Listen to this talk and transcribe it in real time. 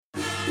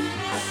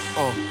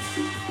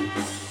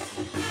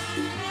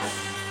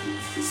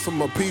For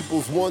my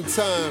peoples one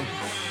time.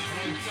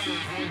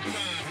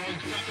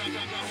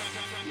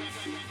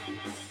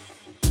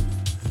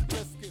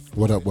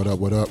 What up, what up,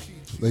 what up?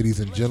 Ladies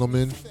and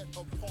gentlemen,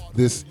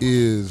 this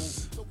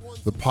is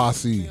the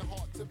posse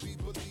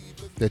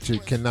that you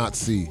cannot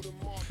see.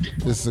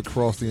 This is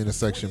Across the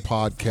Intersection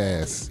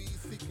podcast.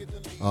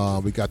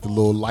 We got the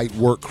little light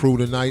work crew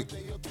tonight.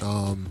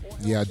 I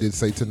did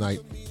say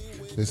tonight.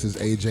 This is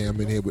AJ. I'm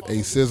in here with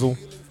A Sizzle.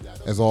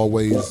 As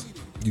always,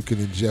 you can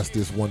ingest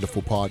this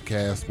wonderful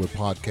podcast where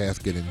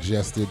podcasts get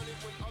ingested.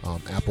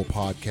 Apple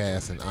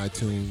Podcasts and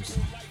iTunes,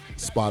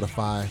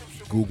 Spotify,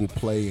 Google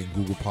Play and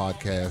Google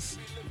Podcasts,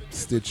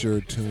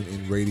 Stitcher,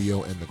 TuneIn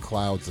Radio, and the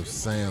clouds of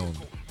sound.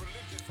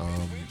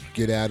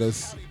 Get at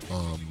us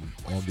on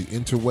the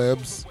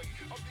interwebs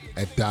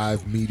at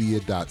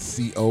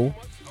divemedia.co.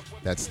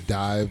 That's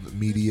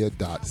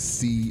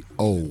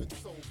divemedia.co.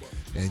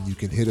 And you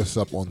can hit us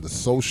up on the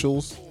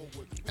socials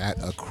at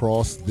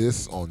Across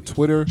This on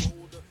Twitter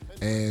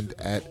and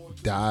at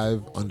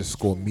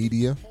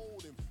dive_media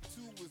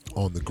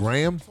on the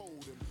gram.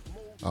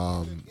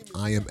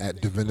 I am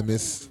at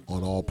Divenomous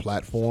on all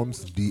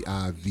platforms,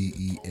 DIVENOMOUS.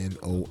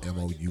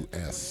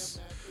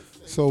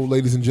 So,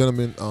 ladies and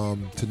gentlemen,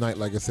 tonight,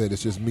 like I said,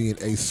 it's just me and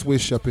A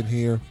Swish up in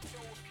here.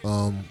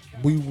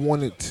 We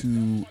wanted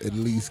to at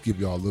least give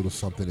y'all a little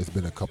something. It's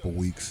been a couple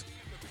weeks.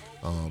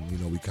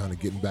 We kind of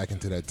getting back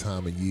into that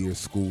time of year,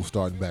 school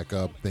starting back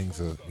up.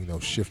 Things are,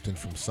 shifting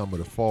from summer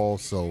to fall.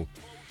 So,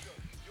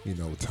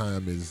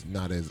 time is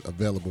not as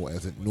available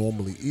as it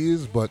normally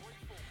is, but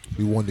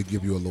we wanted to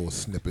give you a little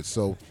snippet.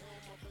 So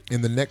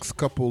in the next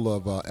couple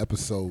of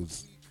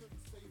episodes,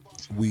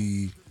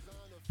 we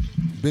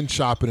been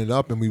chopping it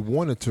up, and we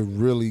wanted to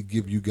really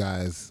give you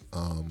guys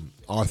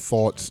our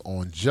thoughts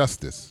on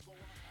justice.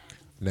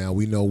 Now,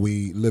 we know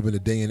we live in a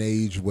day and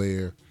age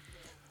where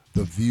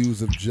the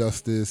views of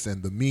justice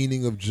and the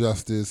meaning of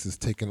justice is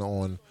taking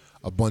on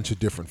a bunch of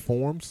different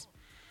forms.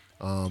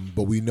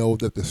 But we know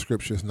that the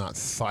scripture is not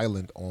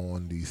silent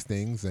on these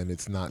things, and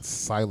it's not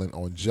silent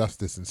on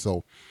justice. And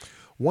so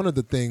one of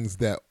the things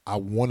that I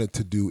wanted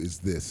to do is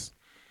this.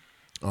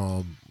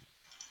 Not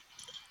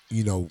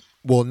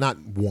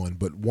one,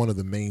 but one of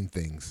the main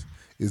things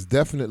is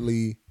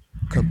definitely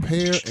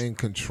compare and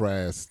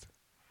contrast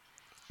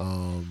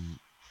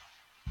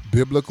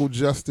biblical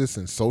justice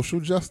and social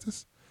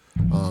justice.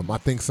 I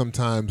think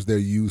sometimes they're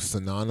used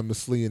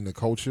synonymously in the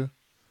culture.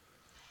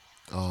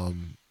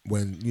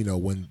 When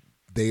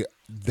they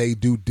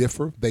do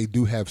differ, they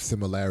do have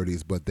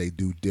similarities, but they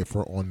do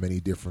differ on many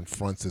different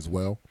fronts as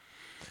well.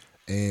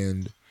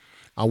 And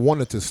I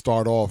wanted to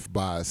start off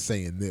by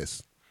saying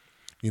this.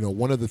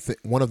 One of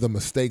the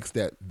mistakes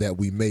that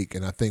we make,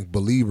 and I think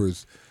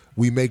believers,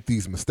 we make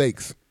these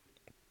mistakes.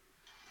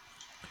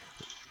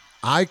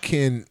 I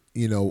can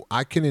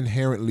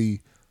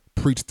inherently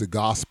preach the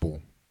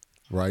gospel,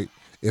 right?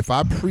 If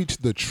I preach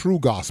the true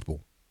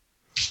gospel,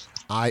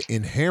 I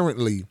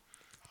inherently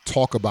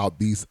talk about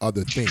these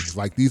other things.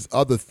 Like, these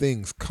other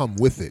things come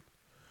with it,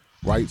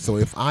 right? So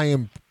if I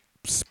am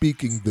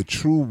speaking the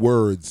true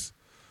words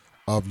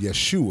of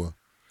Yeshua,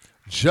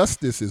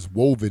 justice is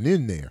woven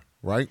in there,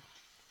 right?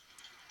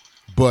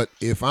 But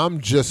if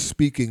I'm just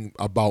speaking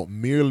about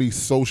merely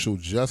social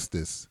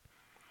justice,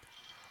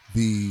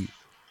 the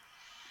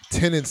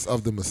tenets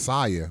of the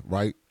Messiah,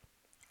 right,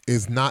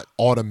 is not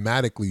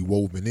automatically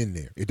woven in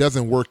there. It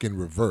doesn't work in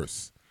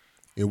reverse.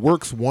 It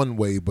works one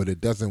way, but it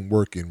doesn't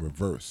work in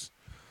reverse,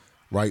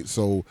 right?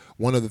 So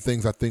one of the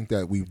things I think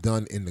that we've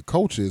done in the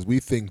culture is we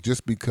think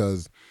just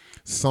because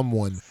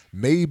someone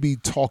may be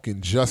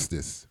talking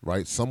justice,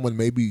 right? Someone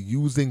may be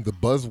using the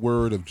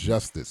buzzword of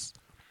justice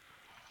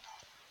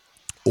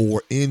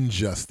or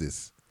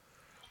injustice,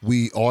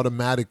 we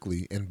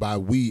automatically, and by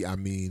we I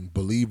mean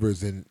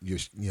believers in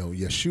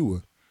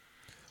Yeshua,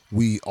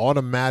 we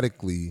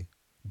automatically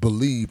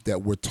believe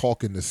that we're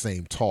talking the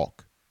same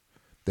talk,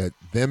 that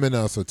them and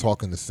us are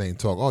talking the same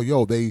talk.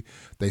 Oh, they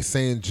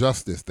saying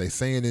justice, they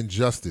saying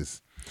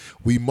injustice.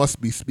 We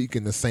must be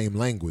speaking the same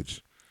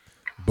language.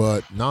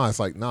 But it's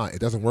like, it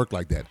doesn't work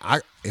like that.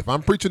 If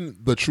I'm preaching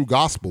the true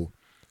gospel,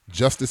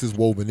 justice is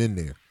woven in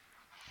there,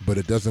 but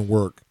it doesn't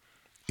work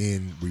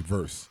in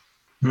reverse.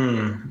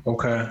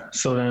 Okay.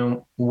 So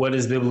then what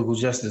is biblical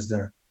justice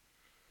then?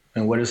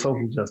 And what is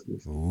social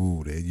justice?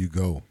 Ooh, there you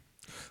go.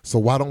 So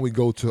why don't we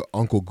go to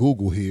Uncle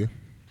Google here?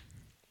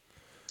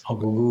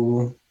 Uncle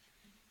Google?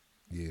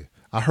 Yeah.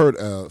 I heard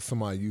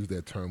somebody use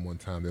that term one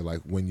time. They're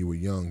like, when you were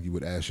young, you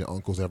would ask your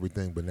uncles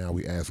everything, but now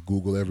we ask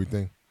Google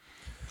everything.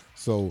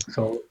 So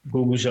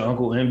Google's your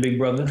uncle and big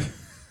brother?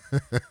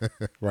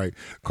 Right.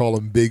 Call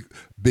him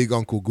big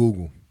Uncle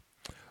Google.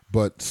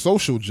 But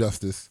social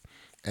justice,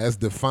 as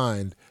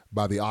defined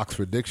by the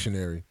Oxford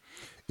Dictionary,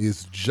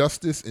 is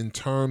justice in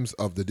terms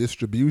of the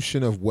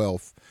distribution of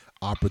wealth,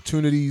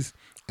 opportunities,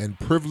 and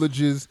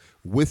privileges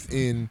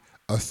within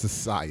a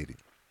society.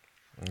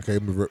 Okay,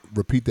 let me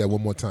repeat that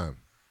one more time.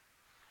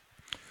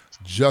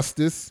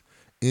 Justice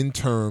in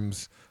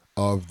terms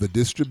of the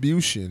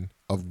distribution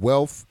of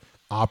wealth,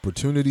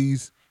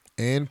 opportunities,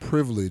 and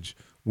privilege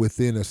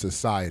within a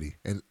society,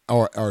 and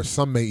or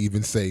some may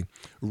even say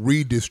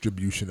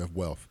redistribution of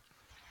wealth.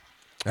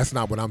 That's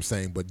not what I'm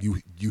saying, but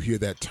you hear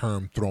that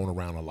term thrown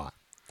around a lot.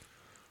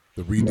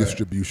 The Right.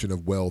 redistribution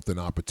of wealth and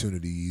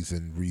opportunities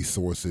and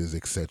resources,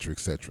 et cetera, et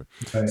cetera.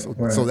 Right. So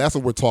Right. that's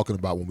what we're talking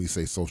about when we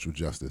say social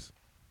justice.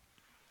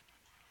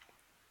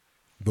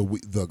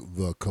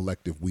 The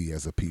collective we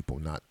as a people,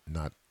 not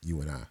you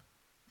and I.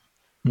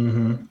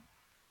 Mm-hmm.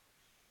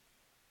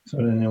 So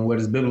then, what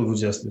is biblical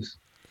justice?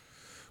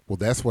 Well,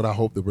 that's what I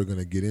hope that we're going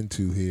to get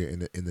into here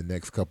in the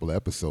next couple of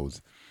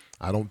episodes.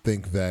 I don't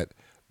think that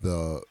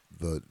the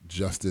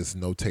justice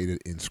notated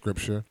in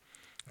Scripture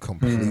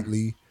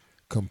Mm-hmm.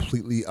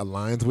 completely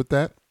aligns with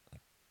that,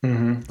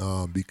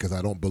 Mm-hmm. because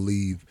I don't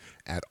believe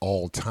at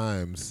all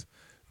times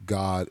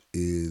God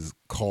is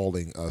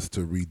calling us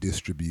to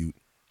redistribute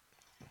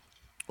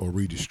or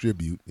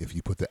redistribute, if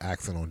you put the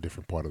accent on a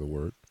different part of the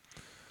word,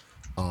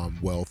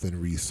 wealth and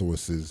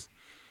resources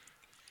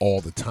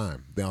all the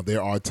time. Now,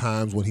 there are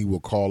times when He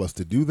will call us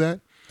to do that,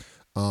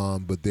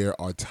 but there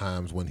are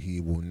times when He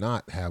will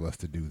not have us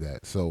to do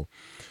that. So,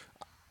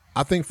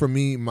 I think for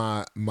me,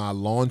 my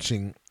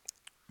launching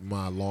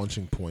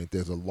point.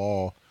 There's a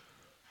law,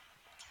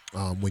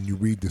 when you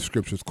read the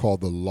scriptures,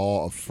 called the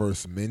law of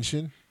first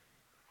mention,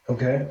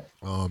 Okay.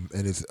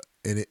 and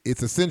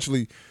it's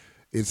essentially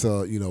it's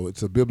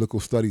a biblical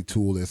study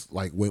tool. It's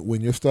like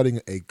when you're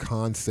studying a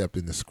concept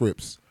in the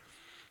scripts,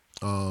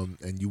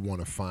 and you want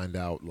to find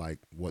out like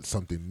what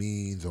something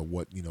means or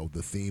what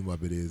the theme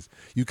of it is,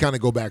 you kind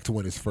of go back to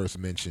when it's first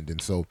mentioned.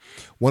 And so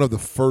one of the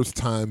first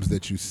times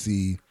that you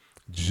see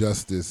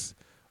justice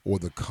or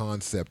the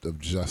concept of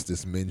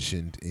justice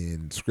mentioned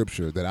in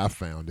scripture that I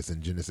found is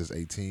in Genesis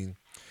 18,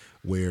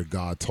 where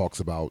God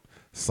talks about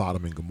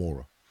Sodom and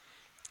Gomorrah,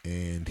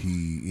 and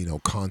he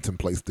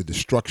contemplates the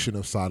destruction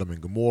of Sodom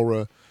and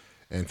Gomorrah.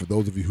 And for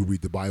those of you who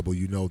read the Bible,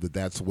 you know that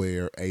that's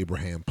where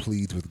Abraham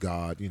pleads with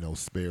God,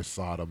 spare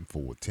Sodom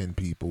for 10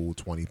 people,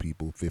 20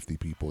 people, 50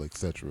 people,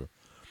 etc.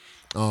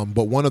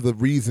 But one of the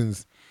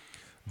reasons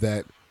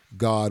that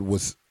God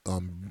was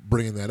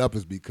bringing that up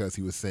is because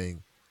He was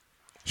saying,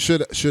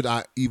 should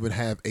I even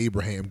have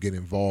Abraham get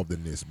involved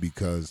in this?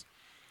 Because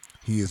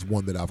he is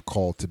one that I've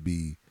called to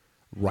be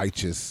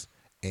righteous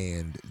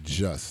and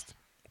just.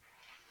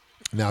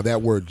 Now,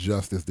 that word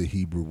just is the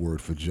Hebrew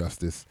word for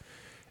justice,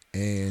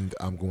 and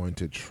I'm going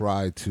to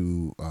try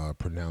to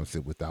pronounce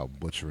it without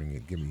butchering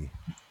it.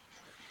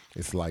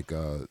 It's like,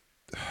 oh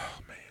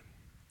man,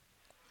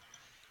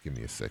 give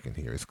me a second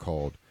here. It's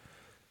called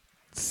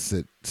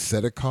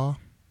Tzedakah.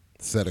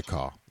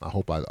 Tzedakah. I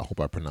hope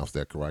I pronounced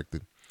that correctly.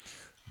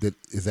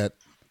 That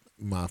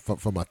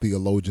for my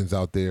theologians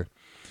out there?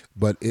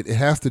 But it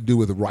has to do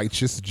with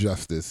righteous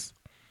justice,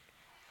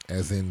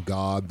 as in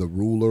God, the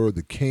ruler,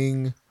 the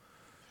king,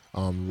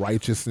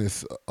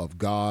 righteousness of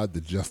God,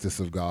 the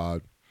justice of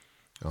God.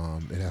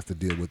 It has to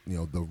deal with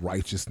the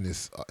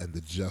righteousness and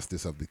the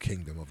justice of the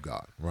kingdom of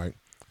God, right?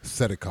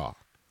 Tzedakah.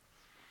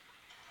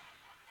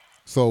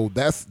 So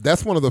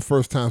that's one of the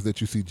first times that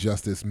you see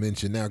justice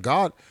mentioned. Now,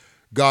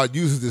 God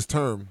uses this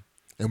term,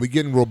 and we're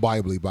getting real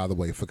biblically. By the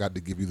way, forgot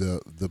to give you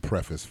the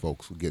preface,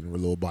 folks. We're getting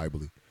real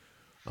biblically.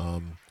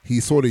 He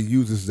sort of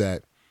uses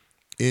that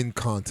in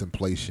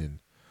contemplation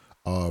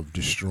of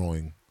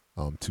destroying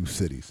two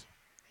cities.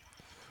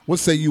 What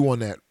say you on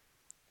that?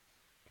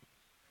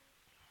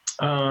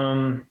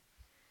 Um,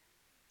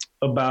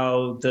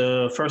 about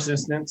the first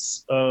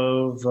instance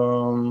of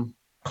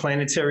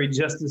planetary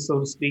justice, so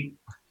to speak,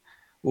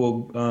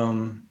 or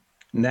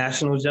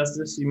national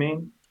justice. You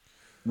mean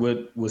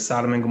with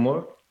Sodom and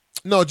Gomorrah?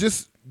 No,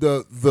 just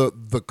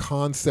the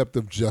concept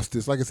of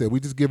justice. Like I said, we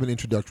just give an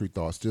introductory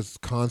thoughts, just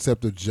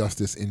concept of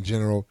justice in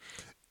general,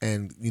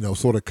 and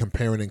sort of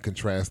comparing and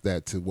contrast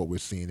that to what we're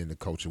seeing in the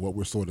culture, what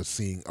we're sort of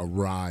seeing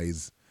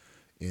arise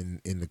in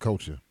the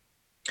culture.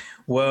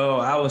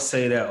 Well, I would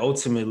say that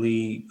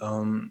ultimately,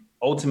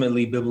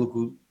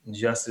 biblical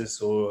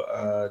justice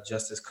or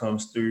justice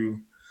comes through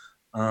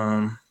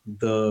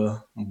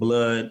the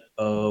blood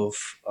of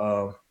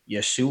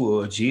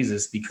Yeshua or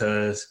Jesus,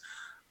 because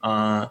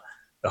uh,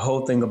 the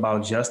whole thing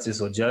about justice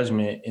or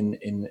judgment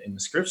in the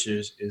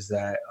scriptures is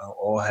that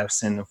all have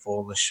sinned and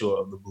fallen short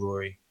of the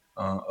glory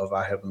of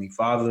our Heavenly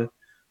Father.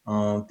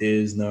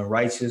 There's none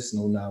righteous,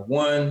 no, not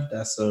one.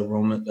 That's a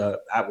Roman.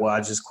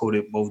 I just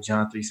quoted both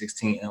John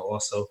 3:16 and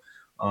also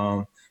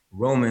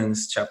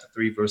Romans chapter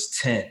 3 verse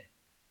 10.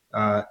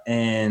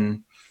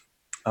 And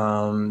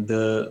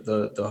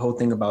the whole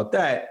thing about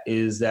that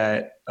is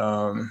that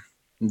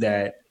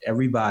that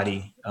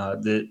everybody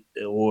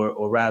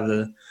or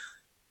rather,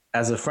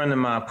 as a friend of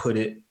mine put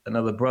it,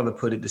 another brother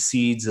put it, the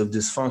seeds of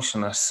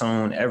dysfunction are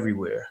sown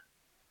everywhere.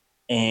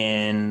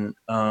 And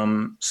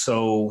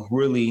so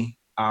really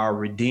our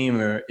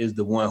Redeemer is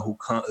the one who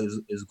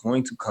is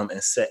going to come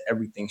and set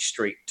everything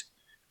straight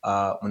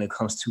when it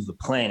comes to the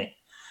planet.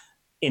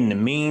 In the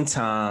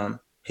meantime,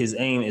 his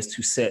aim is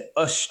to set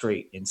us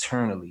straight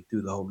internally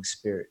through the Holy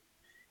Spirit,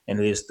 and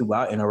it is through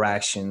our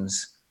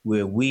interactions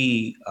where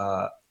we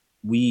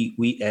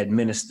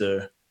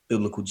administer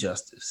biblical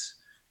justice.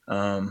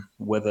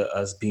 whether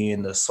us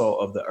being the salt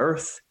of the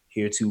earth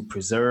here to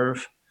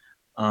preserve,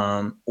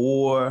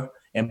 or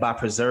and by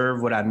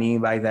preserve, what I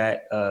mean by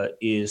that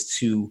is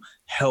to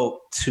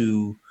help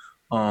to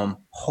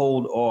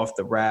hold off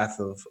the wrath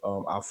of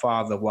our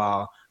Father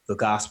while the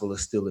gospel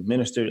is still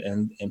administered,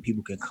 and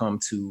people can come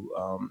to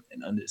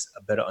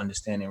a better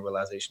understanding and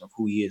realization of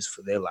who He is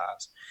for their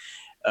lives.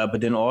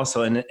 But then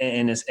also, in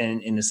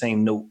the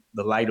same note,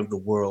 the light of the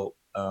world,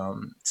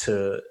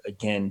 to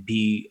again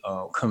be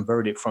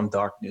converted from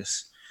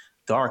darkness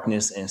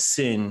and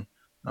sin,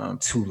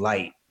 to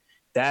light.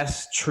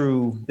 That's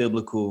true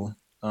biblical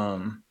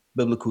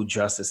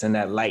justice, and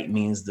that light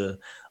means the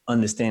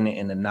understanding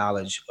and the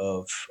knowledge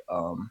of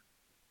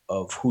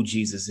who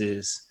Jesus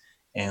is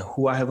and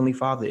who our Heavenly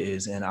Father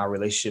is and our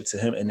relationship to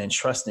Him, and then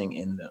trusting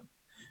in them.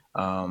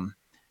 Um,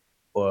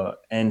 or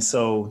and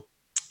so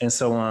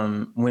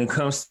when it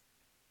comes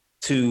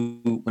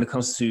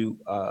to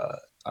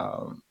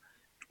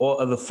all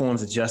other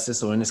forms of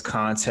justice, or in this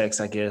context,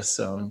 I guess,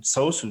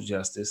 social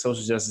justice.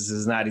 Social justice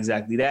is not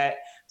exactly that.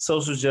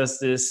 Social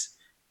justice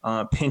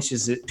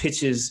pitches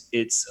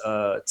its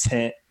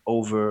tent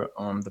over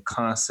the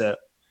concept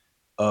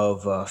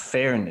of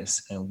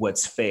fairness and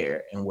what's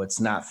fair and what's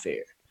not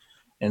fair.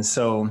 And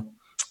so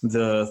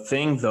the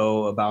thing,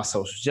 though, about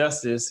social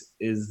justice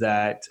is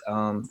that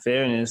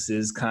fairness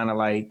is kind of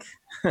like,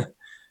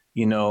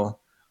 you know,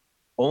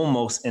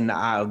 almost in the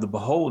eye of the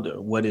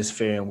beholder, what is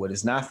fair and what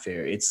is not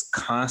fair. It's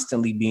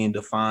constantly being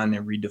defined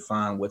and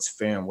redefined what's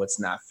fair and what's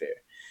not fair.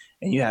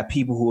 And you have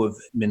people who have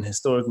been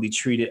historically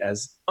treated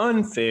as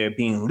unfair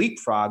being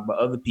leapfrogged by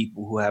other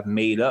people who have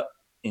made up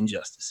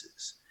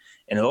injustices.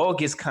 And it all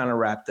gets kind of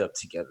wrapped up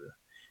together.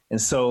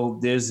 And so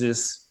there is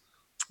this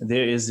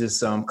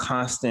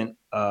constant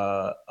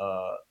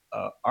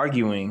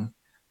arguing,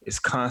 this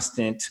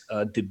constant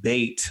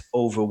debate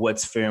over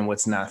what's fair and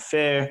what's not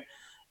fair.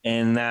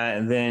 And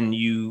then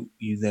you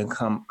then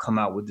come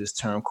out with this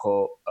term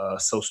called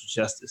social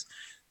justice.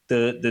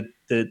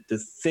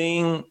 The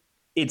thing,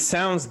 it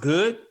sounds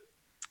good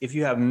if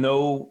you have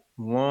no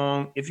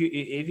wrong, if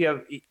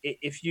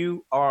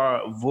you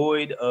are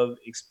void of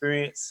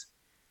experience,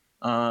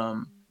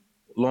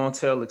 long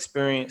tail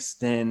experience,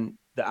 then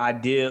the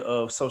idea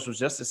of social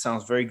justice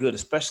sounds very good,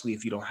 especially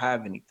if you don't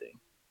have anything.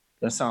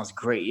 That sounds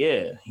great.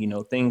 Yeah,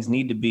 things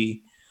need to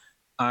be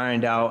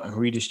ironed out and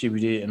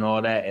redistributed and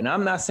all that. And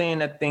I'm not saying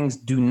that things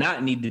do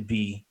not need to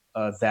be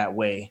that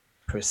way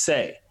per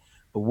se.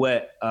 But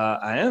what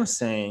I am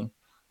saying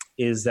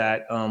is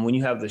that when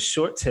you have the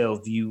short tail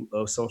view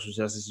of social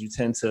justice, you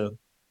tend to,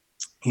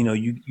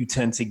 you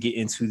tend to get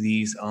into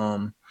these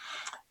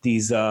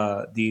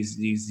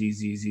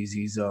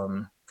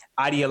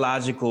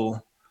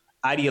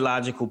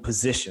ideological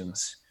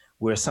positions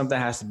where something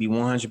has to be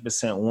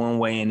 100% one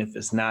way, and if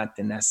it's not,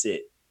 then that's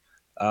it.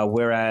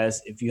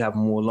 Whereas if you have a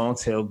more long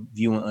tail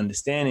view and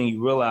understanding,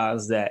 you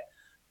realize that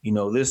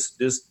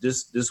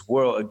this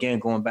world, again,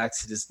 going back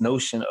to this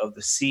notion of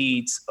the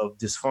seeds of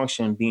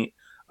dysfunction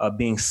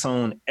being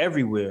sown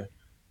everywhere.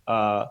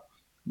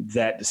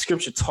 That the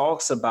scripture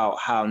talks about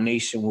how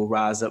nation will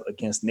rise up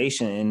against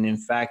nation, and in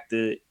fact,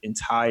 the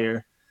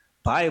entire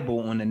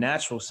Bible, in the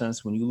natural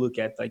sense, when you look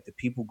at like the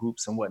people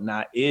groups and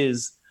whatnot,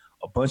 is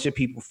a bunch of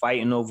people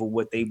fighting over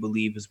what they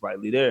believe is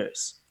rightly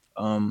theirs.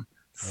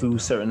 Through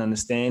certain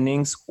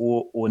understandings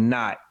or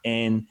not.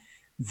 And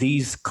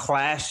these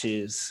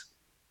clashes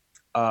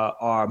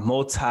are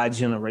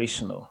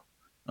multi-generational.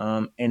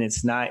 And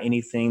it's not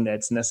anything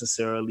that's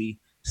necessarily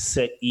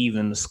set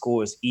even. The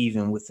score is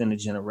even within a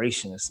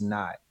generation. It's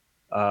not.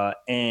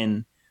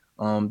 And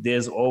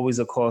there's always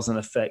a cause and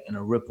effect and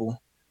a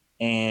ripple.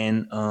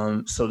 And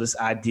so this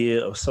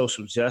idea of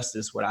social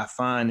justice, what I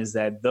find is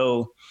that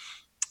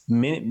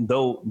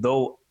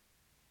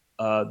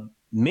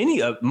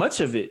much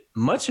of it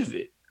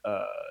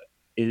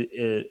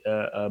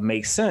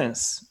makes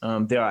sense.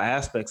 There are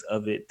aspects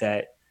of it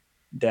that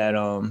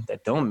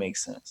don't make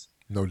sense.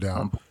 No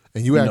doubt.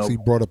 And you actually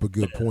brought up a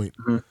good point.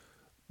 Mm-hmm.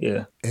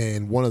 Yeah.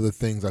 And one of the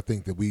things I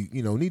think that we,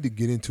 need to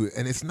get into it,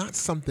 and it's not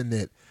something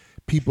that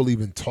people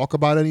even talk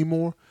about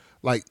anymore.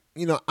 Like,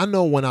 I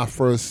know when I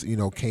first,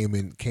 came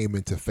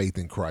into faith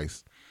in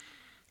Christ,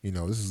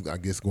 this is, I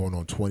guess, going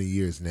on 20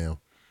 years now.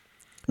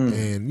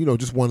 And,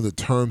 just one of the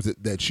terms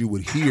that you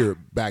would hear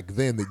back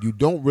then that you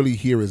don't really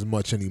hear as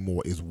much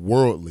anymore is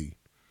worldly.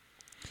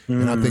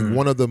 And I think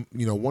one of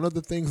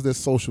the things that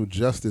social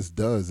justice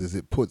does is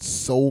it puts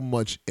so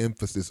much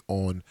emphasis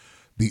on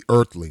the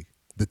earthly,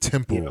 the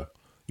temporal.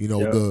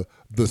 Yeah.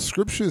 The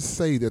scriptures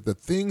say that the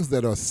things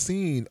that are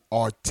seen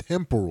are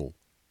temporal.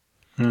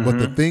 But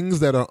the things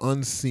that are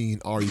unseen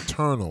are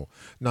eternal.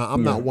 Now,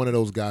 I'm not one of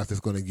those guys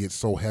that's going to get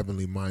so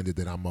heavenly minded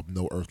that I'm of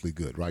no earthly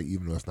good, right?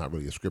 Even though it's not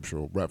really a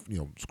scriptural,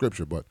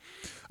 scripture, but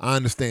I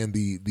understand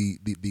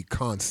the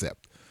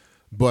concept.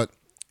 But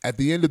at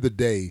the end of the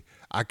day,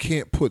 I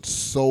can't put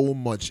so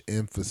much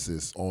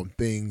emphasis on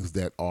things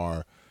that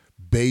are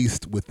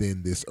based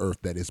within this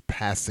earth that is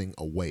passing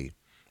away.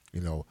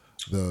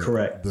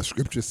 Correct. The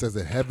scripture says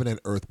that heaven and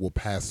earth will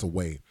pass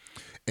away,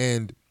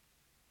 and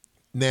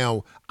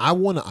Now, I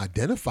want to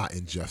identify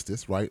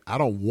injustice, right? I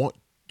don't want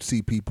to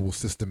see people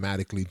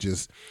systematically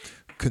just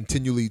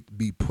continually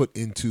be put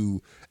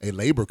into a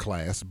labor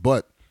class.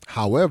 But,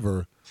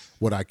 however,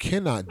 what I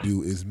cannot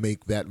do is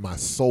make that my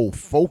sole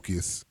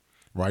focus,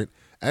 right?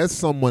 As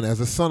someone, as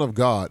a son of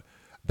God,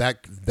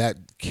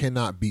 that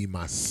cannot be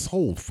my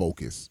sole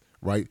focus,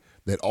 right?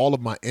 That all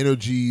of my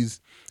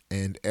energies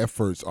and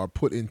efforts are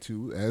put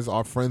into, as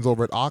our friends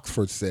over at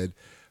Oxford said,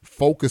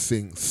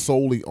 focusing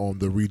solely on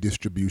the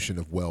redistribution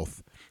of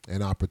wealth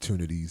and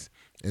opportunities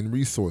and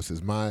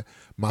resources. My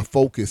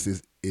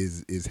focus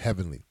is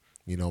heavenly.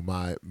 You know,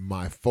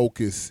 my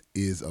focus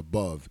is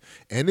above.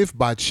 And if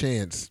by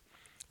chance,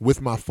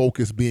 with my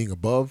focus being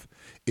above,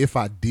 if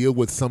I deal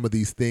with some of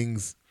these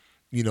things,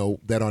 you know,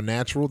 that are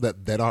natural,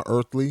 that are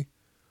earthly,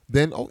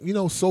 then, you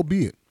know, so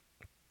be it.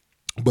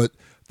 But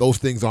those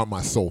things aren't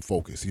my sole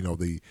focus. You know,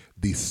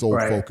 the sole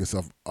Right. focus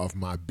of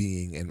my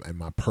being and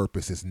my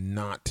purpose is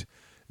not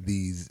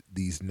these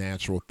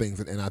natural things.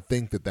 And I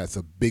think that that's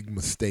a big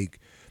mistake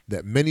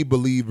that many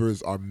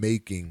believers are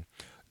making,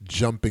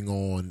 jumping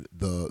on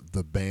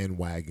the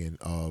bandwagon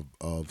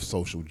of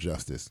social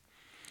justice.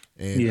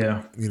 And,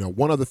 Yeah. you know,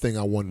 one other thing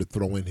I wanted to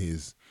throw in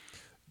is,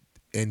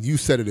 and you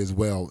said it as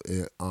well,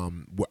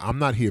 I'm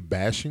not here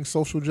bashing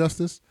social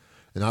justice,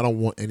 and I don't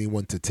want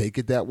anyone to take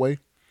it that way.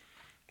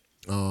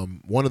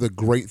 One of the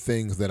great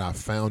things that I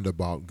found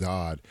about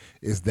God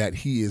is that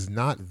he is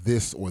not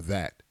this or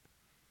that.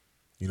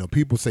 You know,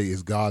 people say,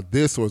 is God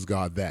this or is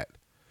God that?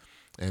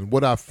 And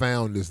what I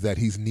found is that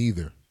he's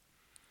neither.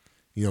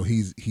 You know,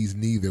 he's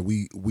neither.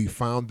 We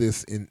found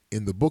this in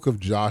the book of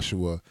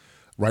Joshua,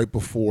 right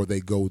before they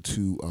go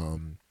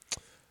to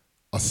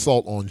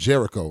assault on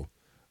Jericho.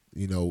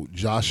 You know,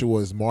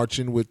 Joshua is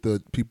marching with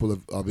the people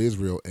of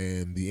Israel,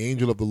 and the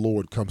angel of the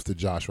Lord comes to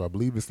Joshua. I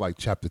believe it's like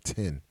chapter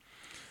 10.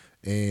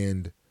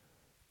 And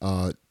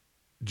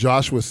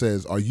Joshua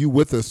says, "Are you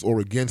with us or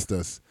against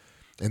us?"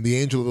 And the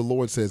angel of the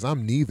Lord says,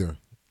 "I'm neither.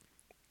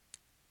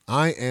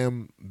 I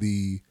am in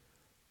the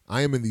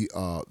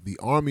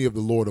army of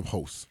the Lord of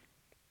hosts.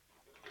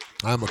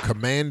 I am a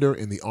commander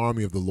in the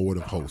army of the Lord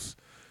of hosts.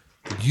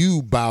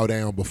 You bow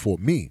down before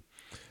me."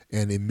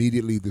 And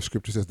immediately the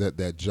scripture says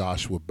that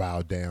Joshua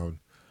bowed down,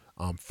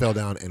 fell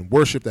down and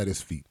worshiped at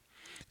his feet.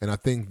 And I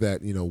think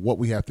that, you know, what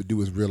we have to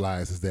do is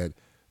realize is that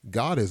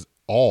God is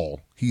all.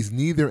 He's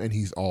neither and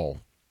he's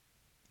all.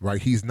 Right?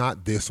 He's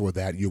not this or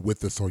that. You're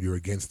with us or you're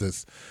against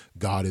us.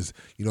 God is,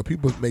 you know,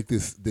 people make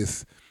this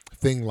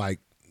thing like,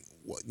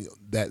 you know,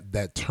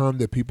 that term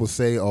that people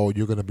say, oh,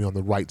 you're going to be on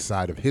the right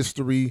side of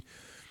history.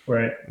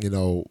 Right. You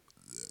know,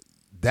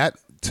 that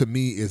to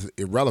me is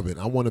irrelevant.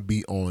 I want to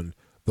be on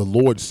the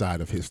Lord's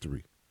side of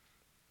history.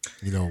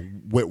 You know,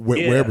 Yeah.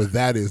 wherever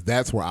that is,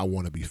 that's where I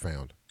want to be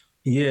found.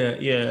 Yeah.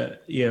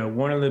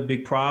 One of the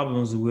big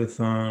problems with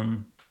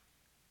the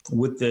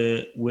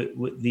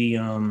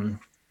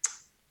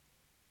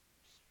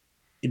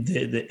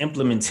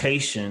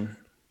implementation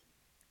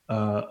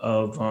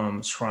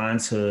of trying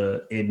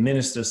to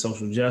administer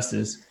social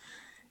justice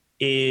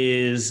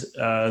is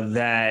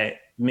that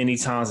many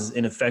times it's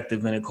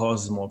ineffective and it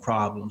causes more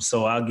problems.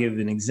 So I'll give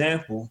an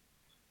example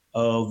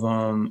of,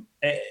 and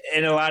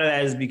a lot of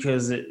that is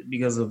because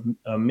of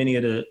many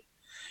of the,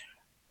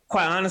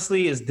 quite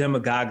honestly, is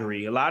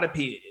demagoguery. A lot of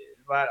people,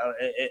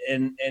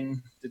 and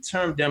the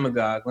term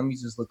demagogue. Let me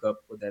just look up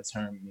what that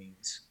term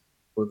means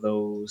for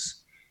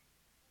those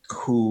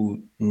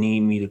who need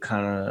me to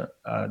kind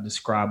of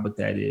describe what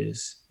that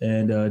is.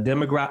 And a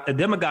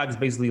demagogue is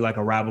basically like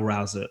a rabble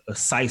rouser, a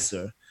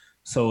sicer.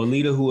 So a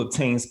leader who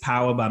obtains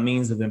power by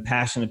means of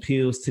impassioned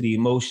appeals to the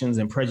emotions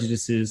and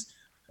prejudices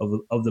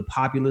of the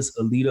populace,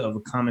 a leader of the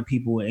common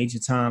people in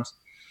ancient times,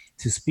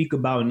 to speak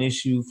about an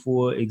issue,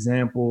 for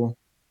example,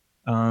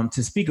 in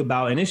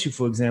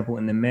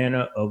the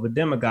manner of a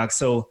demagogue.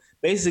 So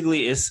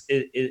basically,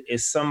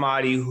 it's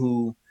somebody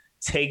who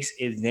takes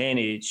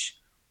advantage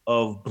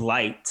of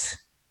blight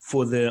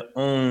for their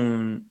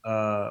own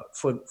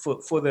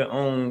for their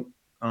own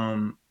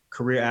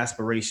career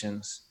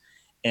aspirations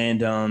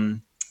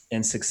and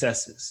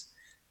successes,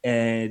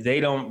 and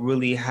they don't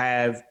really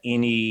have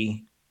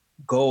any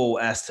goal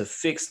as to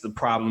fix the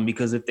problem,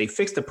 because if they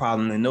fix the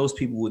problem, then those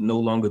people would no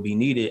longer be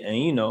needed,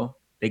 and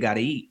they got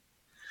to eat.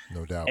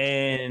 No doubt.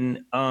 And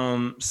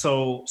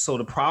so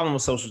the problem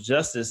with social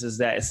justice is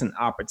that it's an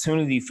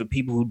opportunity for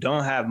people who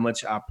don't have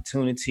much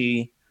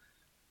opportunity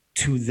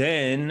to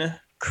then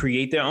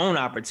create their own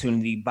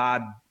opportunity by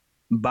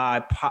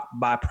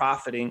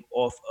profiting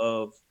off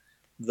of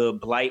the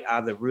blight,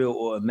 either real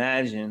or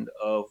imagined,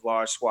 of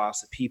large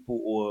swaths of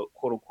people or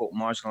quote unquote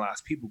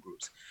marginalized people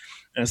groups.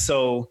 And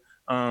so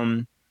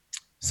I'll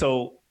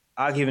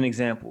give an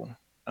example.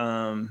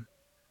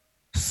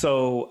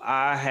 So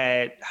I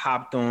had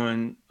hopped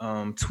on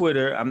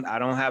Twitter. I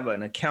don't have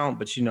an account,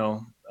 but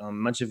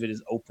much of it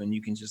is open.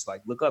 You can just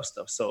like look up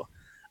stuff. So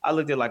I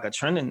looked at like a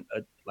trending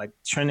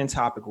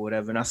topic or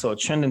whatever, and I saw a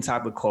trending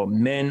topic called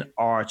 "Men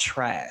Are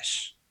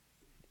Trash,"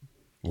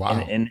 and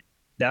Wow. and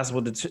that's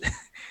what that's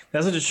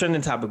what the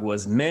trending topic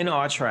was. Men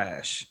are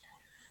trash.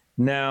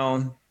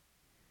 Now,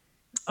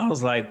 I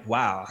was like,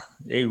 wow,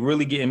 they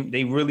really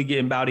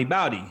getting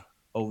bowdy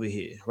over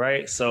here,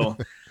 right? So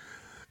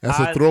That's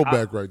a I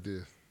throwback right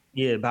there.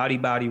 yeah, bowdy,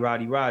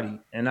 roddy.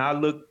 And I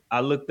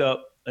looked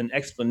up an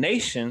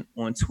explanation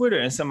on Twitter,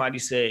 and somebody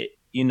said,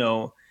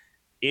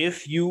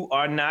 if you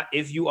are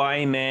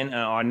a man and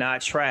are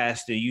not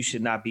trash, then you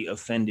should not be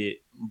offended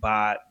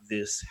by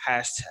this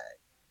hashtag.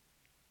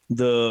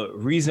 The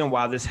reason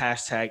why this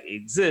hashtag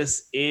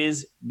exists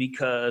is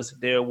because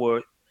there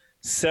were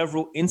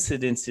several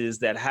incidences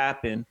that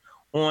happened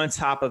on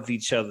top of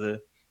each other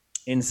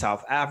in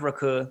South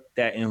Africa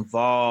that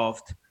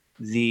involved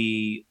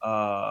the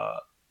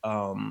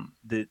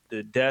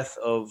the death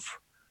of,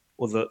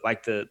 or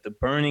the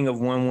burning of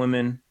one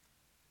woman.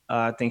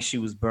 I think she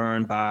was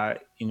burned by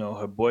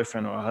her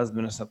boyfriend or her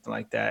husband or something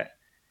like that,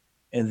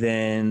 and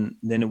then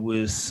it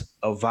was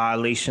a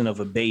violation of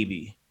a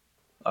baby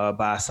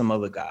by some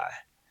other guy,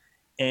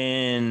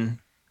 and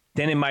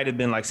then it might have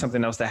been like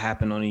something else that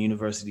happened on a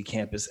university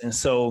campus, and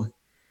so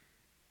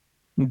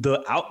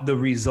the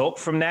result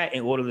from that,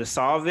 in order to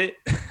solve it,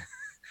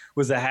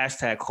 was a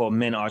hashtag called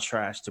 "Men Are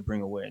Trash" to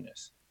bring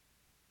awareness.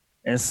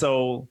 And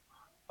so,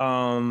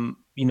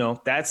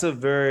 that's a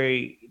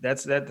very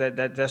that's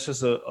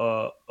just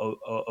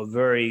a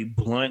very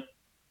blunt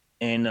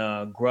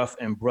and gruff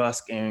and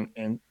brusque and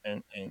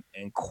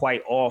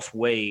quite off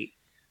way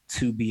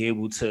to be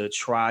able to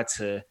try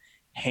to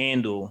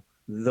handle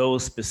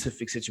those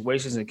specific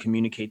situations and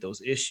communicate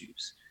those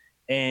issues.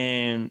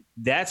 And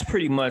that's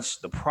pretty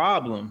much the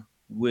problem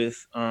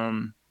with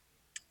with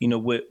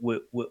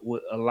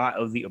a lot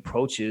of the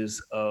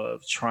approaches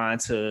of trying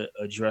to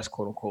address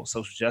quote unquote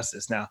social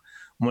justice. Now,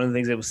 one of the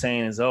things they were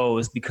saying is, oh,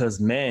 it's because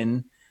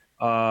men,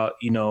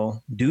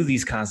 do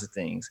these kinds of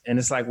things, and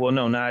it's like, well,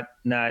 no, not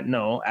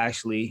no,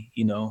 actually,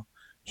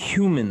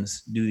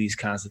 humans do these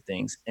kinds of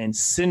things, and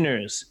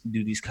sinners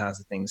do these kinds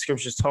of things.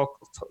 Scriptures talk,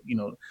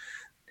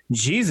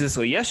 Jesus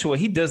or Yeshua,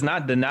 he does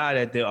not deny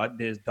that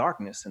there's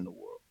darkness in the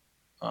world.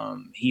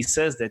 He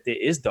says that there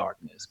is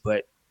darkness,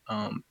 but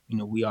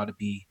we ought to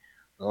be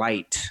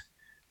light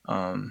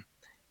um,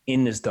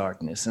 in this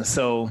darkness.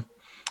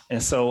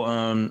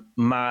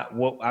 My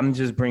what I'm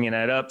just bringing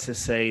that up to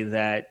say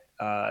that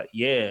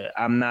yeah,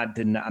 I'm not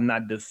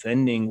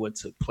defending what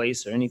took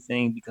place or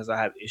anything because I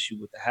have issue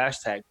with the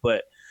hashtag,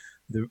 but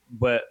the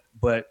but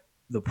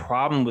the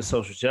problem with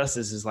social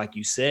justice is, like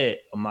you said,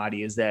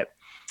 Amadi, is that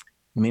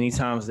many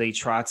times they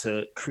try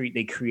to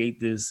create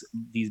these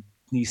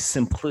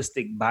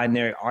simplistic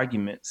binary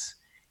arguments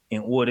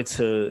in order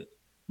to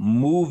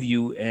move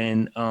you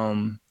and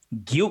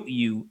guilt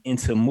you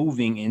into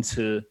moving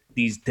into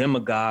these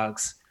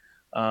demagogues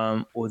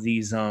or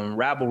these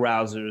rabble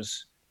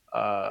rousers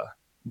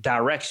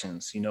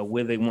directions,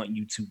 where they want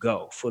you to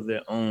go for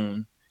their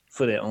own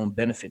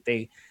benefit.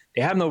 They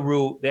have no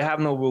real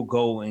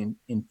goal in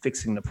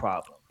fixing the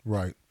problem.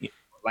 Right.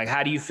 Like,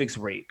 how do you fix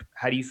rape?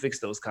 How do you fix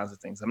those kinds of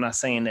things? I'm not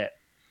saying that.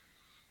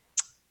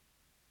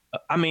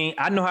 I mean,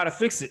 I know how to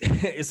fix it.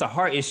 It's a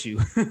heart issue.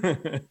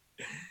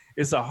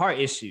 It's a heart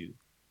issue.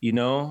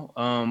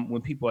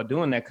 When people are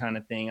doing that kind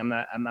of thing,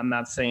 I'm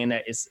not saying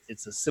that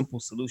it's a simple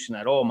solution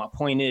at all. My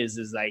point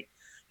is like,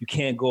 you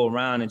can't go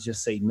around and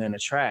just say men are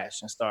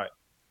trash and start,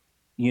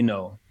 you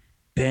know,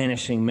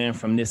 banishing men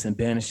from this and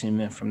banishing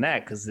men from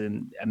that, because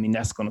then, I mean,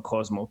 that's going to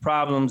cause more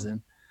problems,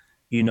 and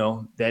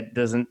that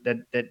doesn't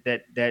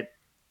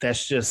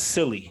that's just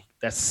silly.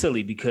 That's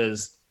silly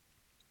because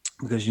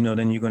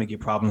then you're going to get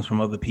problems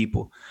from other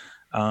people.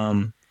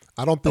 I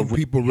don't Of think which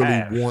people we really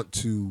have. want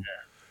to.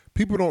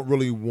 People don't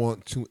really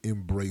want to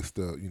embrace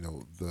the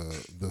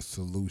the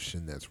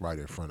solution that's right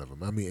in front of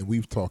them. I mean, and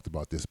we've talked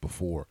about this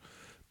before,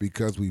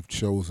 because we've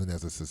chosen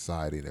as a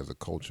society and as a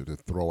culture to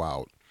throw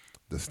out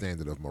the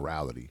standard of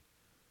morality,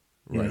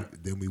 Yeah,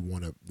 right? Then we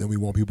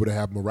want people to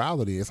have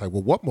morality. It's like,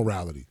 well, what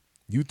morality?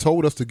 You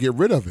told us to get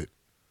rid of it.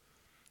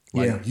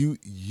 Like, yeah,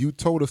 you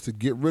told us to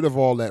get rid of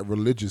all that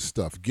religious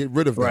stuff. Get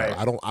rid of that.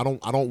 right. I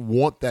don't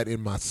want that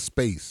in my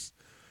space.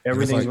 And it's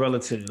Everything's like,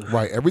 relative.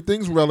 right,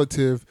 everything's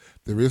relative.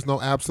 There is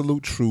no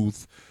absolute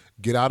truth.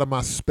 Get out of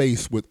my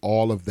space with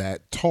all of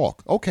that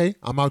talk. Okay,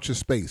 I'm out your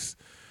space.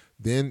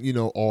 Then,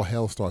 all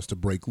hell starts to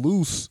break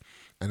loose.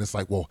 And it's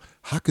like, well,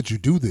 how could you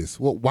do this?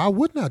 Well, why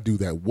wouldn't I do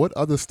that? What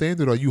other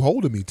standard are you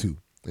holding me to?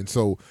 And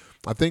so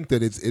I think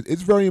that it's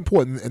very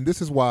important. And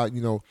this is why,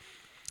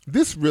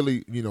 this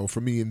really,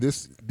 for me, and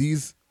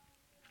these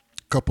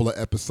couple of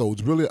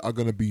episodes really are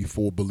going to be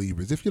for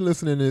believers. If you're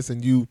listening to this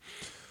and you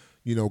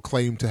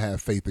claim to have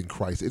faith in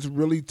Christ, it's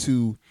really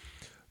to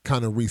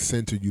kind of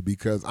recenter you,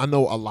 because I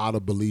know a lot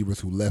of believers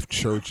who left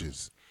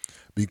churches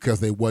because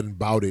they wasn't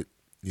about it,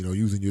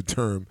 using your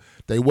term,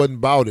 they wasn't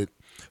about it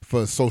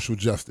for social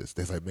justice.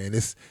 They're like, man,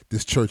 this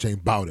church ain't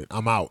about it.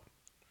 I'm out.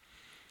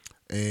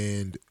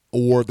 And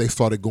or they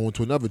started going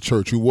to another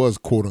church who was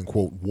quote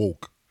unquote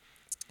woke.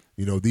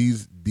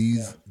 These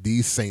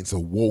saints are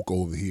woke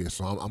over here,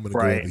 so I'm going to go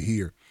over Right.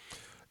 here.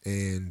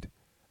 And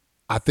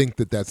I think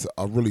that that's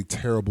a really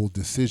terrible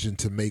decision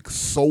to make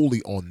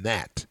solely on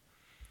that,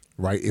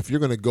 right? If you're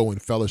going to go in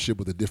fellowship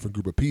with a different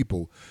group of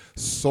people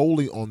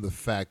solely on the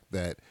fact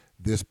that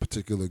this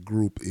particular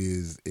group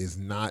is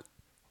not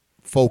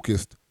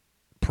focused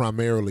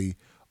primarily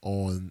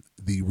on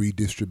the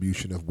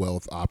redistribution of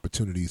wealth,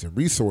 opportunities, and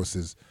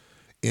resources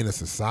in a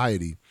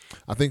society,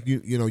 I think you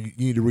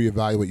need to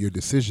reevaluate your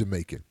decision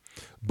making.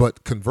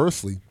 But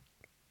conversely,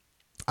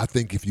 I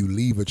think if you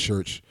leave a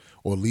church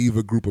or leave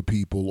a group of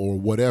people or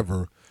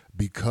whatever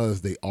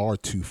because they are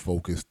too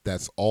focused,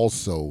 that's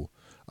also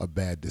a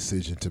bad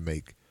decision to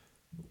make.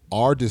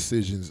 Our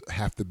decisions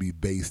have to be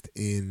based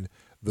in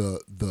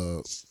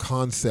the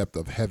concept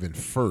of heaven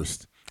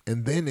first,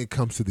 and then it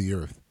comes to the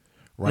earth,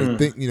 right?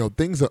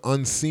 Things are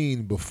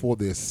unseen before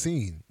they're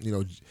seen.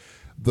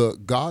 The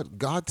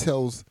God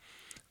tells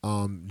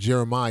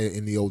Jeremiah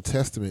in the Old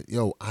Testament,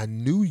 I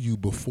knew you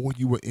before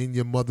you were in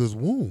your mother's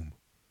womb.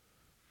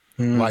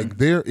 Like,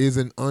 there is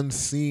an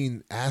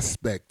unseen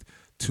aspect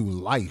to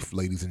life,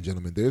 ladies and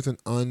gentlemen. There's an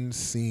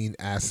unseen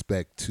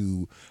aspect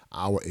to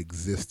our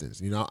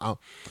existence. I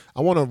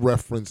want to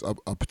reference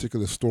a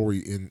particular story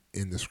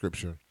in the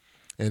scripture.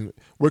 And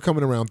we're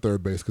coming around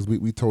third base because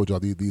we told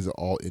y'all these are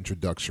all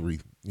introductory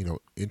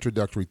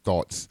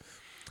thoughts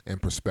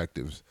and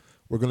perspectives.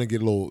 We're going to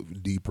get a little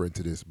deeper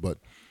into this, but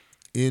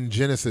in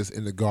Genesis,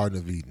 in the Garden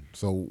of Eden.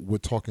 So we're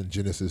talking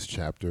Genesis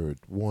chapter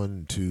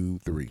 1, 2,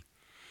 3.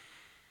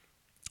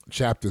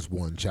 Chapters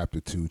 1,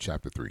 chapter 2,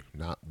 chapter 3.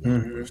 Not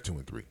 1, verse 2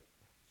 and 3.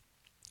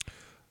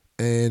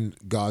 And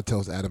God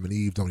tells Adam and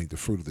Eve, don't eat the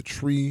fruit of the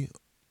tree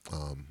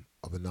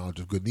of the knowledge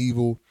of good and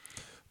evil,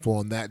 for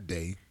on that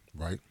day,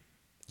 right,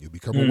 you'll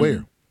become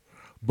aware.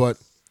 But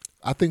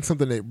I think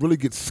something that really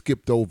gets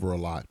skipped over a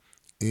lot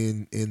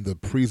in the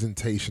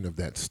presentation of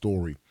that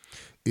story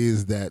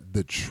is that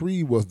the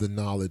tree was the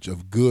knowledge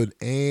of good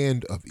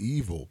and of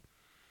evil.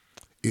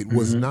 It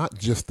was not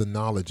just the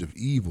knowledge of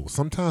evil.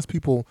 Sometimes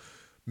people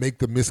make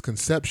the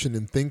misconception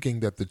in thinking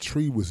that the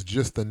tree was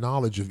just the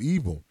knowledge of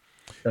evil.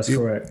 That's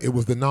correct. It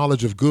was the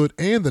knowledge of good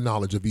and the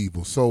knowledge of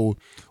evil. So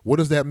what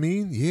does that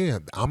mean? Yeah,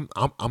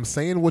 I'm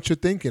saying what you're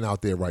thinking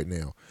out there right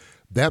now.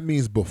 That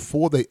means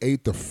before they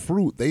ate the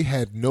fruit, they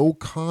had no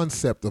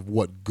concept of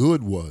what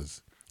good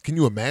was. Can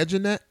you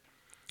imagine that?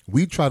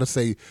 We try to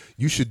say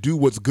you should do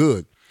what's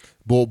good.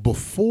 But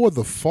before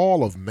the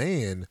fall of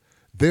man,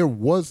 there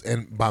was,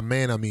 and by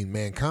man I mean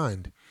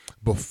mankind,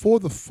 before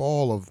the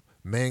fall of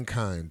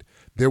mankind,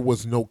 there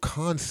was no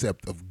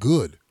concept of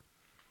good.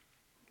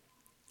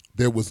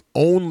 There was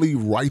only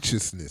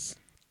righteousness,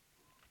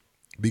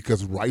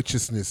 because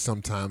righteousness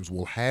sometimes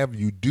will have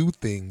you do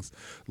things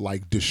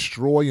like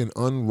destroy an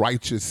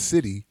unrighteous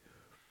city,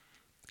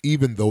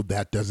 even though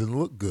that doesn't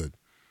look good.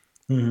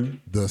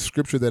 The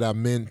scripture that I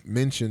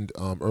mentioned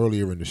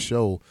earlier in the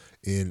show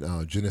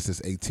in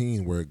Genesis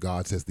 18, where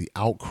God says the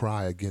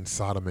outcry against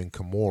Sodom and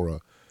Gomorrah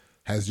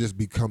has just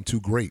become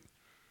too great.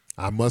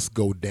 I must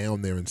go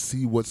down there and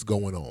see what's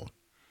going on.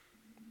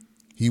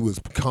 He was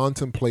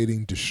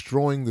contemplating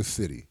destroying the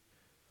city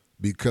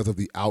because of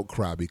the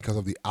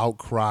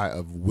outcry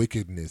of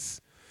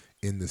wickedness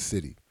in the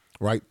city,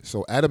 right?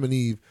 So Adam and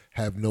Eve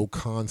have no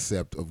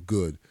concept of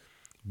good,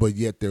 but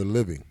yet they're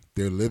living,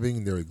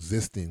 they're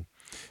existing.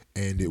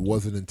 And it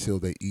wasn't until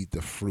they eat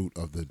the fruit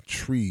of the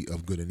tree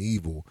of good and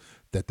evil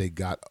that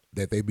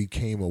they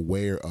became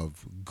aware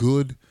of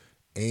good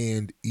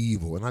and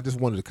evil. And I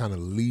just wanted to kind of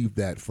leave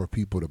that for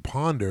people to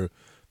ponder,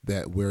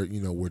 that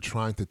we're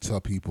trying to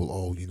tell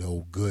people,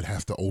 good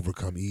has to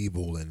overcome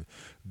evil and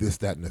this,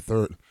 that, and the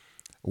third.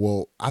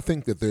 Well, I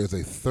think that there's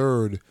a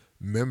third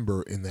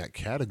member in that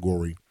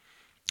category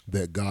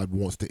that God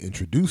wants to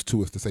introduce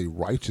to us, to say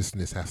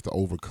righteousness has to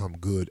overcome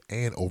good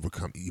and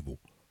overcome evil.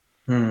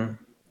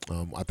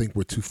 I think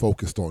we're too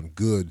focused on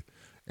good,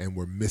 and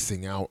we're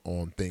missing out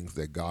on things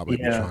that God might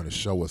be trying to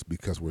show us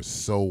because we're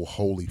so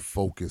wholly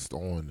focused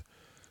on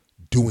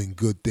doing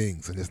good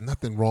things. And there's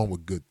nothing wrong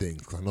with good things,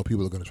 because I know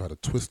people are going to try to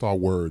twist our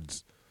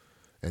words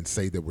and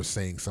say that we're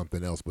saying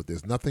something else, but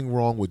there's nothing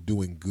wrong with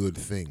doing good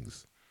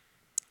things.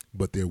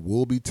 But there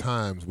will be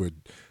times where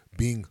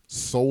being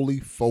solely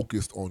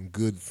focused on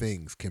good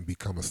things can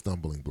become a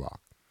stumbling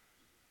block.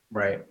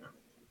 Right.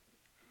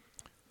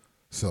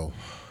 So,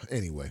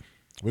 anyway,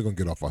 we're going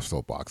to get off our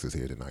soapboxes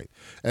here tonight.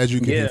 As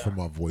you can hear from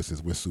our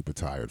voices, we're super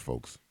tired,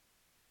 folks.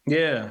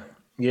 Yeah.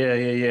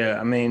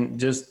 I mean,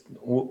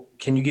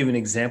 can you give an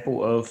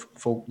example of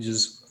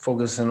just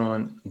focusing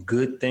on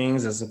good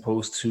things as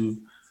opposed to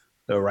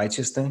the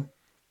righteous thing?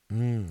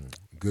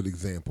 Good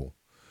example.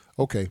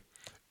 Okay.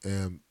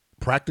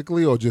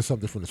 Practically, or just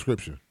something from the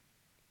scripture?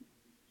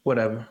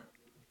 Whatever.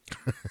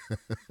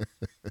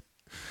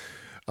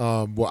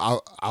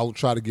 Well, I'll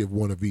try to give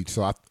one of each.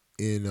 So I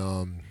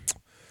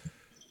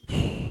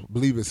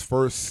believe it's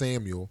 1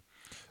 Samuel,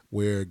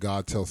 where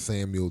God tells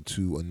Samuel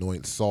to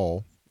anoint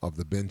Saul of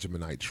the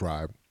Benjaminite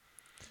tribe,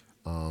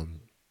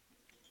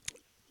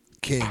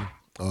 king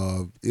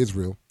of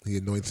Israel. He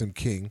anoints him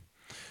king.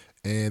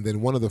 And then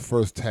one of the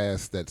first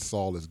tasks that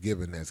Saul is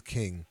given as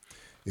king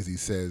is he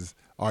says,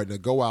 all right, now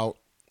go out,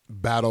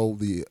 battle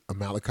the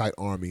Amalekite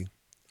army,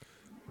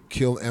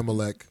 kill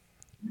Amalek,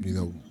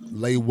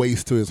 lay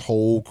waste to his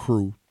whole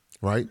crew,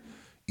 right?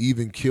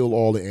 Even kill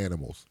all the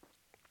animals.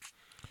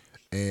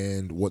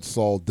 And what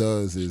Saul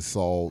does is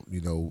Saul,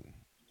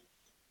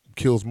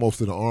 kills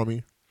most of the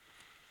army,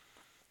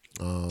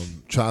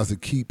 tries to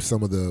keep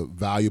some of the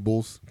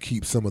valuables,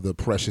 keep some of the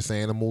precious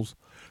animals.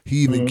 He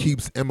even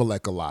keeps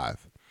Amalek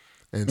alive.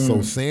 And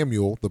so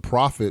Samuel, the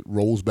prophet,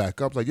 rolls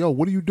back up, like, yo,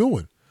 what are you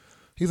doing?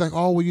 He's like,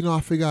 oh, well, I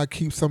figure I'd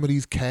keep some of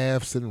these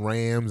calves and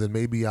rams and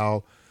maybe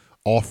I'll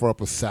offer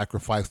up a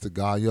sacrifice to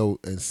God.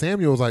 And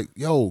Samuel's like,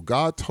 yo,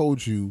 God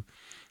told you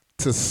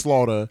to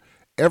slaughter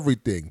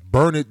everything,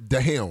 burn it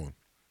down.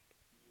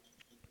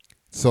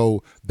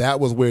 So that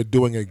was where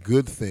doing a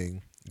good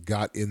thing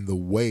got in the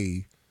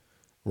way,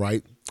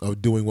 right,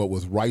 of doing what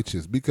was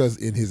righteous, because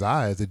in his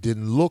eyes it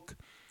didn't look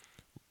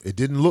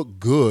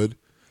good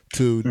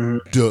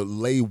to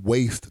lay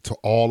waste to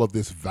all of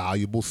this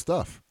valuable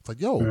stuff. It's like,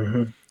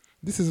 yo,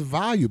 this is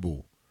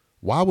valuable.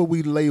 Why would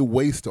we lay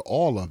waste to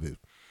all of it?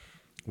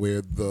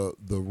 Where the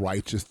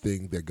righteous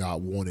thing that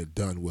God wanted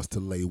done was to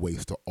lay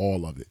waste to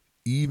all of it,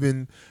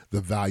 even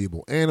the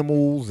valuable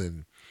animals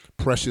and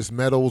precious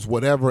metals,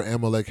 whatever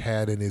Amalek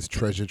had in his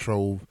treasure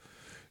trove.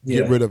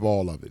 Get rid of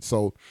all of it.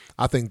 So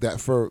I think that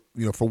for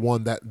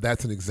one,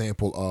 that's an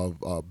example of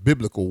a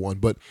biblical one.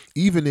 But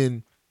even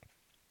in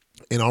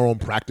our own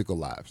practical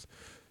lives,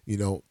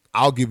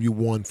 I'll give you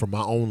one from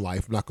my own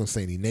life. I'm not going to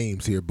say any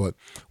names here, but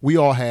we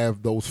all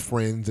have those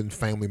friends and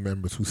family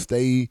members who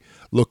stay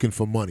looking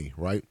for money,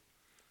 right?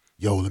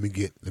 Yo, let me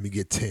get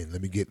 10,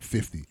 let me get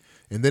 50.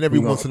 And then every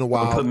once in a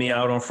while, put me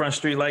out on Front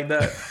Street like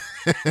that.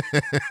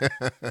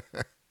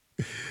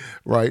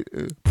 Right?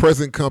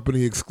 Present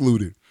company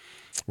excluded.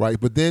 Right?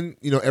 But then,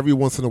 every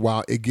once in a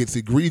while it gets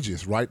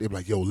egregious, right? They're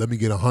like, yo, let me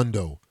get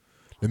 $100.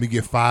 Let me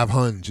get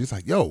 500. It's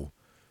like, yo,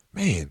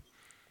 man.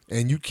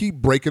 And you keep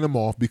breaking them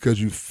off because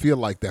you feel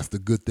like that's the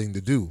good thing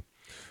to do.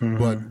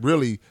 But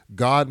really,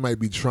 God might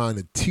be trying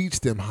to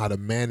teach them how to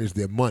manage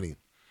their money.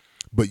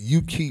 But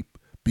you keep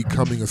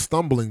becoming a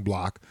stumbling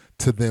block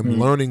to them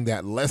learning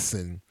that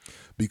lesson,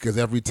 because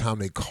every time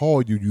they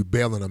call you, you're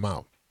bailing them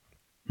out.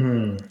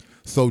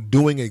 So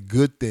doing a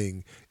good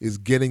thing is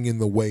getting in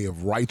the way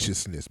of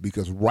righteousness,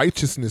 because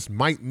righteousness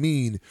might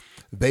mean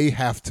they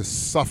have to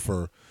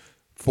suffer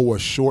for a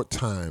short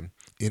time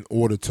in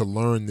order to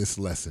learn this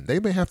lesson. They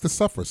may have to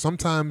suffer.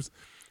 Sometimes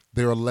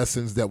there are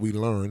lessons that we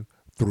learn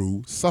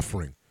through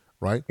suffering,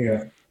 right?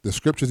 Yeah. The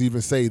scriptures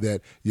even say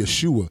that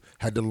Yeshua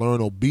had to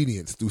learn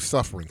obedience through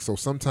suffering. So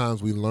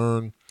sometimes we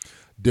learn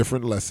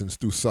different lessons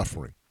through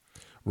suffering,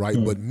 right?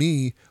 But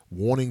me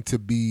wanting to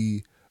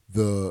be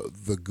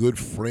the good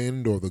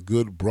friend or the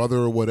good brother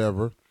or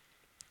whatever,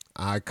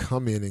 I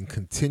come in and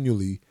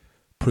continually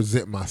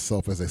present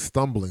myself as a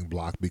stumbling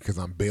block because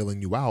I'm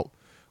bailing you out,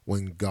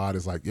 when God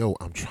is like, yo,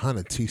 I'm trying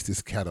to teach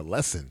this cat a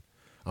lesson.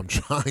 I'm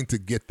trying to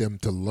get them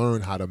to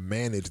learn how to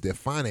manage their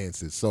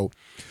finances. So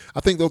I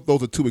think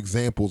those are two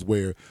examples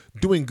where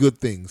doing good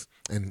things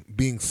and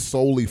being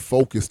solely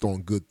focused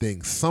on good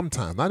things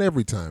sometimes, not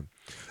every time,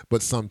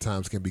 but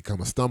sometimes can become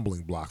a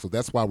stumbling block. So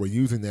that's why we're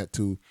using that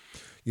to,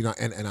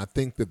 and I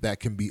think that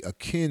can be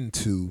akin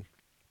to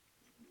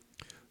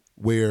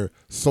where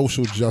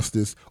social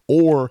justice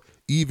or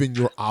even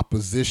your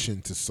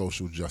opposition to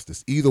social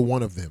justice, either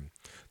one of them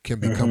can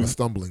become a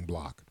stumbling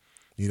block.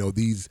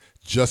 These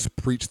just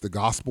preach the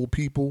gospel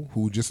people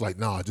who just like,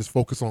 nah, just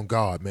focus on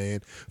God,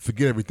 man.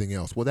 Forget everything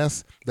else. Well,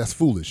 that's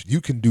foolish.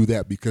 You can do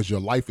that because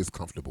your life is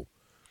comfortable.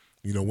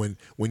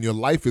 When your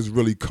life is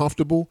really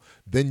comfortable,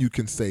 then you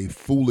can say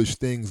foolish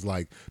things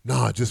like,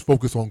 nah, just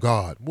focus on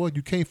God. Well,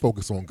 you can't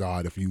focus on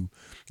God if you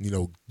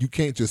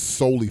can't just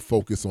solely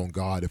focus on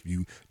God if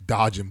you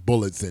dodging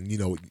bullets and,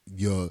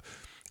 your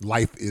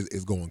life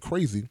is going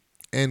crazy.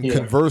 And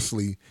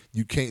conversely,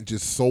 you can't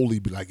just solely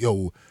be like,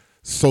 yo,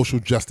 social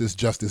justice,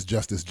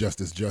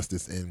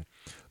 and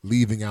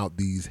leaving out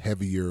these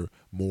heavier,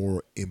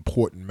 more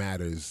important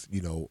matters,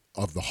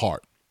 of the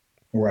heart.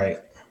 Right.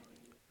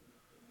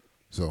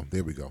 So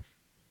there we go.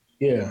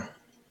 Yeah.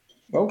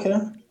 Okay.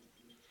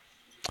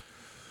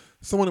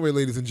 So anyway,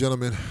 ladies and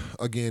gentlemen,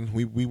 again,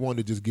 we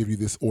wanted to just give you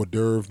this hors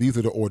d'oeuvre. These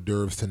are the hors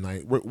d'oeuvres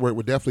tonight.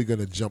 We're definitely going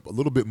to jump a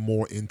little bit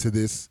more into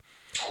this.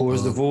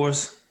 Who's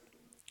divorce?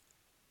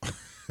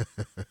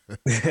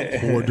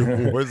 Hors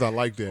divorce. I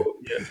like that.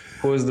 Yeah.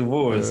 Who's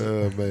divorce?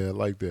 Man, I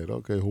like that.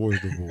 Okay, hors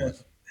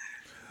divorce.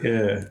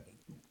 Yeah.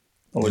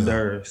 Hors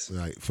d'oeuvres.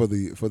 Right. For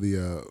the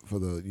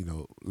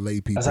lay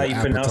people. That's how you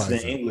pronounce it in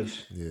appetizer.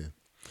 English. Yeah.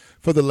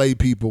 For the lay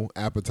people,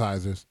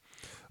 appetizers.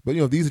 But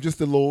these are just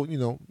the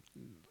little,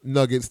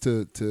 nuggets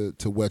to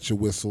wet your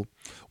whistle.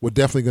 We're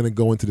definitely going to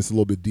go into this a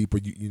little bit deeper.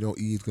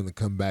 Eve's going to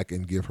come back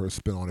and give her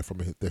spin on it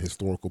from the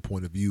historical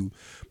point of view.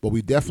 But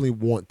we definitely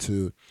want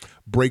to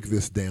break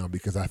this down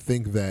because I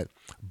think that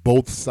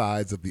both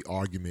sides of the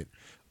argument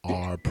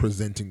are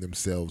presenting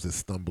themselves as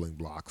stumbling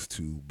blocks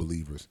to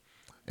believers.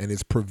 And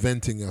it's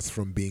preventing us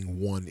from being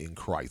one in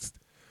Christ.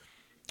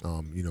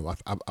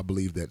 I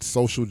believe that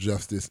social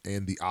justice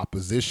and the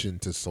opposition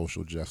to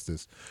social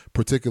justice,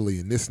 particularly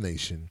in this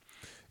nation,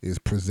 is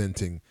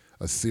presenting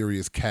a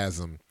serious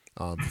chasm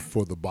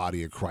for the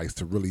body of Christ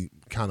to really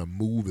kind of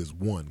move as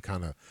one,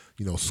 kind of,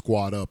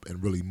 squad up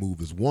and really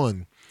move as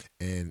one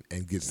and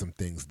get some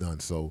things done.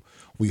 So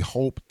we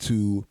hope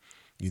to,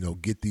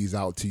 get these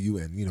out to you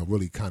and,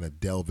 really kind of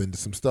delve into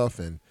some stuff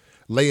and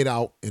lay it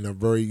out in a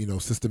very,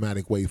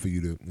 systematic way for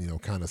you to,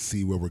 kind of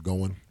see where we're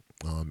going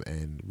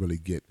and really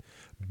get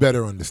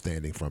better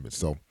understanding from it.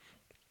 So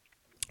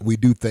we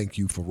do thank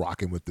you for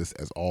rocking with us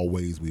as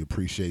always. We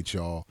appreciate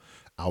y'all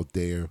out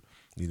there.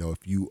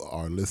 If you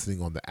are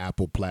listening on the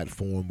Apple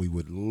platform, we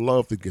would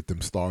love to get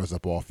them stars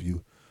up off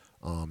you.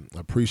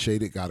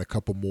 Appreciate it. Got a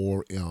couple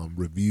more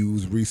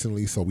reviews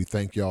recently, so we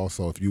thank y'all.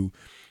 So if you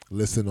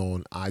listen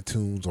on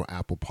iTunes or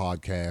Apple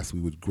Podcasts, we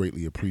would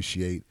greatly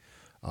appreciate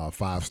a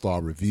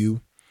 5-star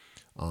review.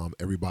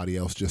 Everybody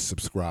else, just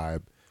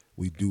subscribe.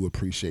 We do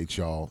appreciate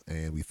y'all,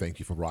 and we thank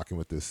you for rocking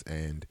with us.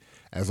 And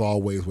as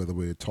always, whether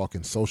we're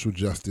talking social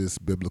justice,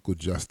 biblical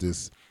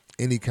justice,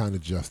 any kind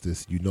of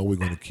justice, we're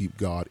going to keep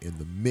God in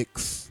the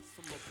mix.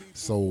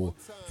 So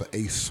for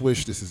Ace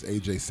Swish, this is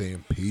AJ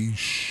saying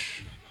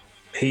peace.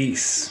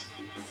 Peace.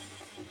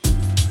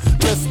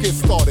 Let's get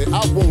started,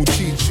 I won't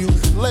cheat you.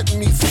 Let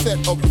me set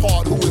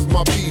apart who is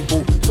my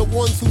people. The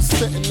ones who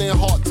set in their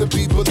heart to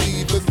be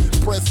believers.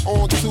 Press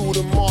on to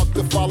the mark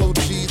to follow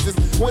Jesus.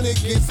 When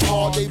it gets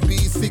hard, they be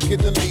seeking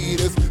the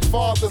leaders.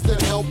 Fathers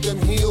that help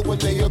them heal when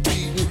they are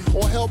beaten,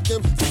 or help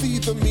them see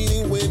the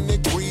meaning when they're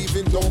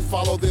grieving. Don't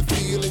follow their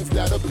feelings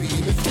that'll be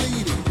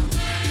misleading.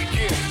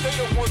 Yeah, they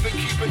the ones that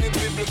keeping it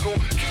biblical.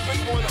 Keep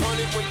it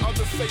 100 when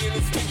others saying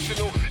it's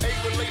fictional. A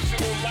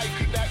relational life,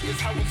 that is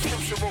how it's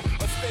scriptural.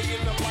 A stay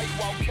in the light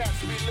while cats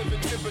be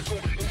living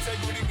typical.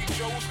 Integrity be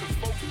chose cause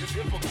folks is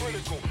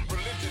hypocritical.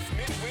 Religious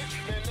midwit,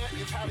 man, that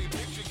is how they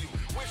picture you.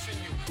 Wishing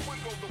you would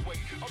go the way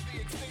of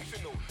the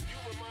extinctional. You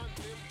remind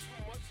them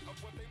too much of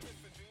what they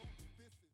listen to.